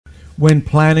when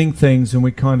planning things, and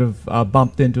we kind of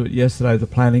bumped into it yesterday, the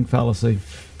planning fallacy,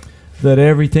 that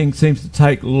everything seems to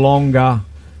take longer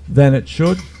than it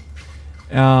should.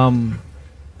 I'm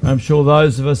sure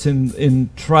those of us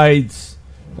in trades,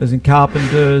 as in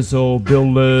carpenters or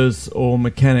builders or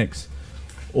mechanics,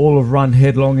 all have run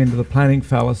headlong into the planning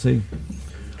fallacy,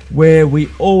 where we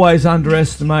always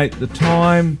underestimate the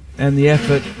time and the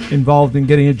effort involved in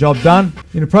getting a job done.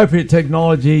 In appropriate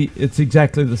technology, it's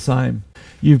exactly the same.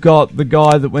 You've got the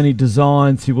guy that when he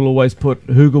designs, he will always put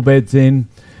hugel beds in,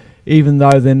 even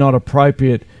though they're not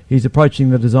appropriate. He's approaching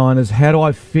the design as, how do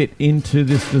I fit into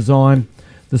this design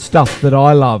the stuff that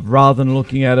I love, rather than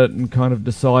looking at it and kind of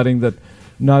deciding that,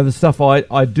 no, the stuff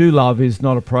I do love is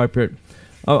not appropriate.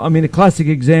 I mean, a classic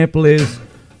example is,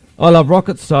 I love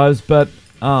rocket stoves, but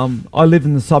I live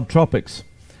in the subtropics.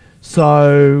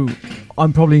 So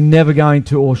I'm probably never going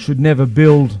to, or should never,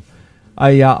 build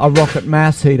a rocket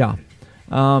mass heater,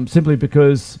 simply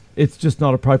because it's just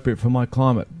not appropriate for my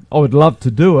climate. I would love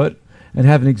to do it and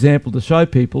have an example to show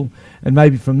people, and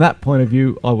maybe from that point of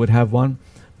view I would have one.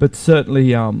 But certainly,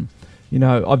 you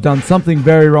know, I've done something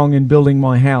very wrong in building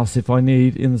my house if I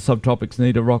need, in the subtropics,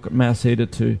 need a rocket mass heater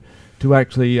to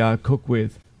actually cook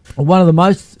with. One of the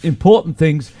most important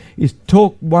things is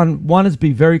one is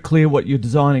be very clear what you're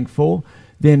designing for,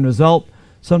 the end result.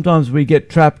 Sometimes we get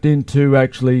trapped into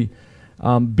actually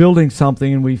building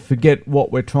something and we forget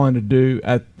what we're trying to do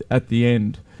at the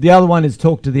end. The other one is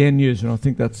talk to the end user, and I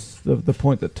think that's the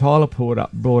point that Tyler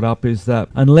brought up, is that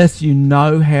unless you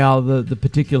know how the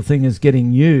particular thing is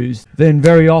getting used, then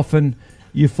very often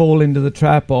you fall into the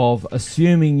trap of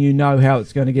assuming you know how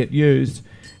it's going to get used,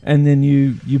 and then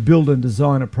you build and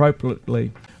design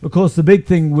appropriately. Of course, the big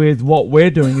thing with what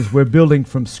we're doing is we're building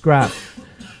from scrap.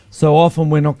 So often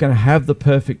we're not going to have the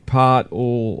perfect part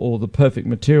or the perfect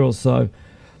material, so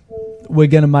we're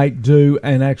going to make do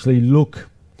and actually look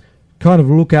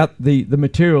at the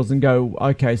materials and go,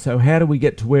 okay, so how do we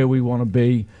get to where we want to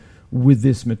be with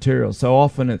this material? So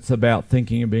often it's about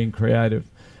thinking and being creative.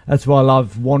 That's why I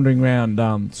love wandering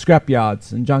around scrap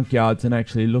yards and junk yards and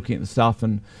actually looking at the stuff.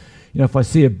 And, you know, if I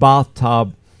see a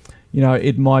bathtub, you know,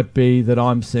 it might be that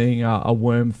I'm seeing a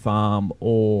worm farm,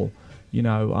 or, you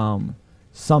know,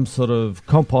 some sort of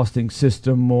composting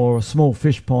system or a small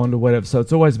fish pond or whatever. So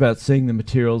it's always about seeing the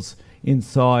materials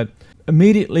inside.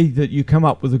 Immediately that you come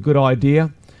up with a good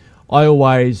idea, I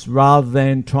always, rather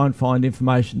than try and find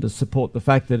information to support the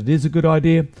fact that it is a good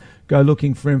idea, go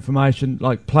looking for information,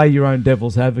 like play your own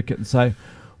devil's advocate and say,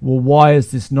 well, why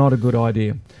is this not a good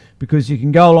idea? Because you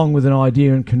can go along with an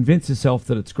idea and convince yourself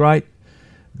that it's great,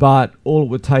 but all it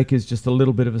would take is just a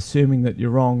little bit of assuming that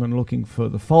you're wrong and looking for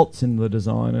the faults in the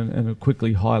design, and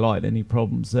quickly highlight any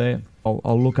problems there.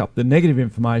 I'll look up the negative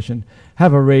information,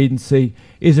 have a read and see,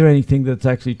 is there anything that's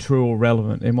actually true or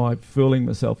relevant? Am I fooling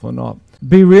myself or not?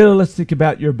 Be realistic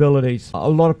about your abilities. A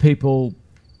lot of people,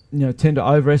 you know, tend to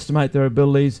overestimate their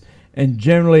abilities, and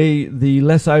generally the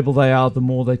less able they are, the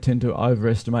more they tend to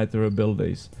overestimate their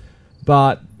abilities.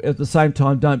 But at the same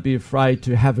time, don't be afraid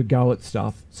to have a go at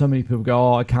stuff. So many people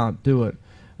go, oh, I can't do it.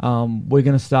 We're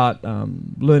going to start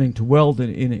learning to weld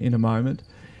in a moment.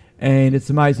 And it's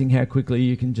amazing how quickly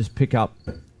you can just pick up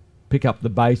the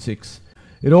basics.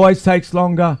 It always takes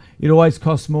longer, it always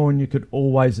costs more, and you could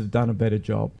always have done a better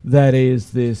job. That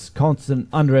is this constant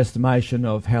underestimation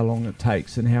of how long it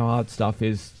takes and how hard stuff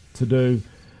is to do.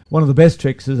 One of the best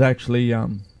tricks is actually,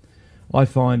 I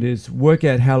find, is work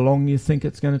out how long you think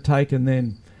it's going to take and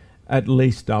then at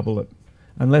least double it.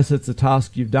 Unless it's a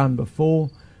task you've done before,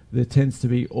 there tends to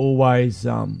be always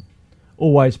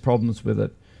problems with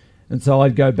it. And so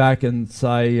I'd go back and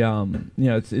say, you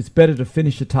know, it's better to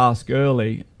finish a task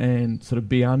early and sort of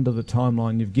be under the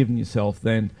timeline you've given yourself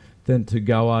than to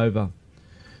go over.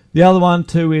 The other one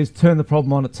too is turn the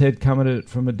problem on its head, come at it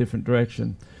from a different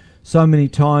direction. So many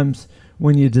times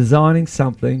when you're designing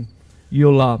something,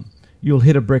 you'll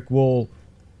hit a brick wall,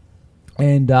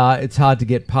 and it's hard to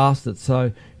get past it.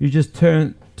 So you just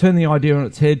turn the idea on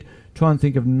its head, try and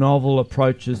think of novel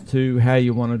approaches to how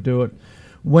you want to do it.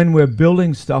 When we're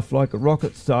building stuff like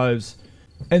rocket stoves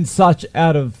and such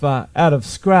out of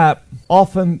scrap,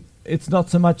 often it's not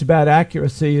so much about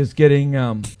accuracy as getting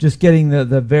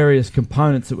the various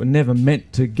components that were never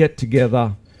meant to get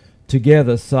together.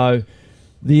 So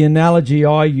the analogy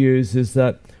I use is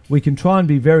that we can try and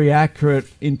be very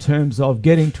accurate in terms of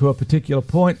getting to a particular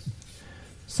point.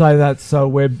 So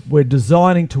we're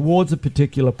designing towards a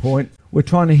particular point. We're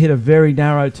trying to hit a very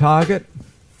narrow target.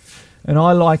 And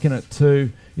I liken it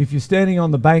to, if you're standing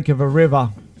on the bank of a river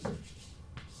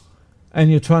and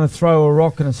you're trying to throw a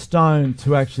rock and a stone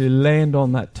to actually land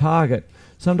on that target.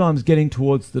 sometimes getting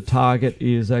towards the target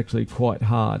is actually quite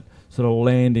hard, sort of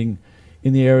landing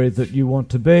in the area that you want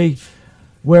to be.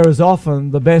 Whereas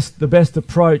often the best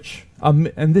approach,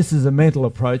 and this is a mental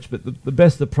approach, but the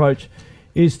best approach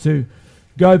is to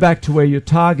go back to where your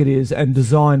target is and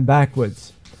design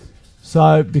backwards.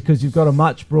 So, because you've got a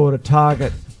much broader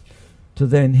target to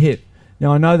then hit.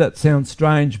 Now I know that sounds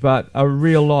strange, but a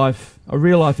real life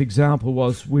example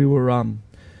was we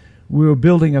were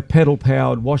building a pedal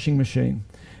powered washing machine,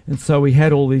 and so we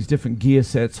had all these different gear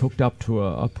sets hooked up to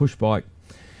a push bike,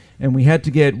 and we had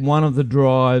to get one of the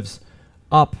drives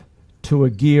up to a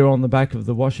gear on the back of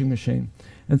the washing machine,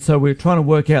 and so we were trying to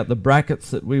work out the brackets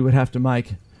that we would have to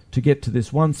make to get to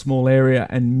this one small area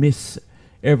and miss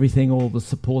everything, all the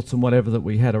supports and whatever that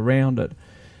we had around it.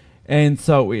 And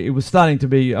so it was starting to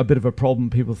be a bit of a problem,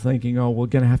 people thinking, oh, we're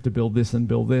going to have to build this and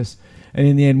build this. And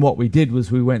in the end, what we did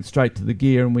was we went straight to the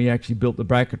gear and we actually built the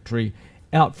bracketry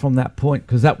out from that point,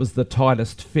 because that was the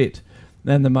tightest fit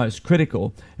and the most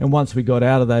critical. And once we got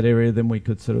out of that area, then we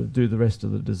could sort of do the rest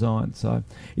of the design. So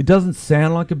it doesn't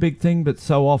sound like a big thing, but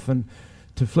so often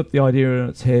to flip the idea on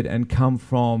its head and come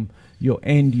from your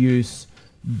end use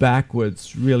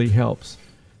backwards really helps.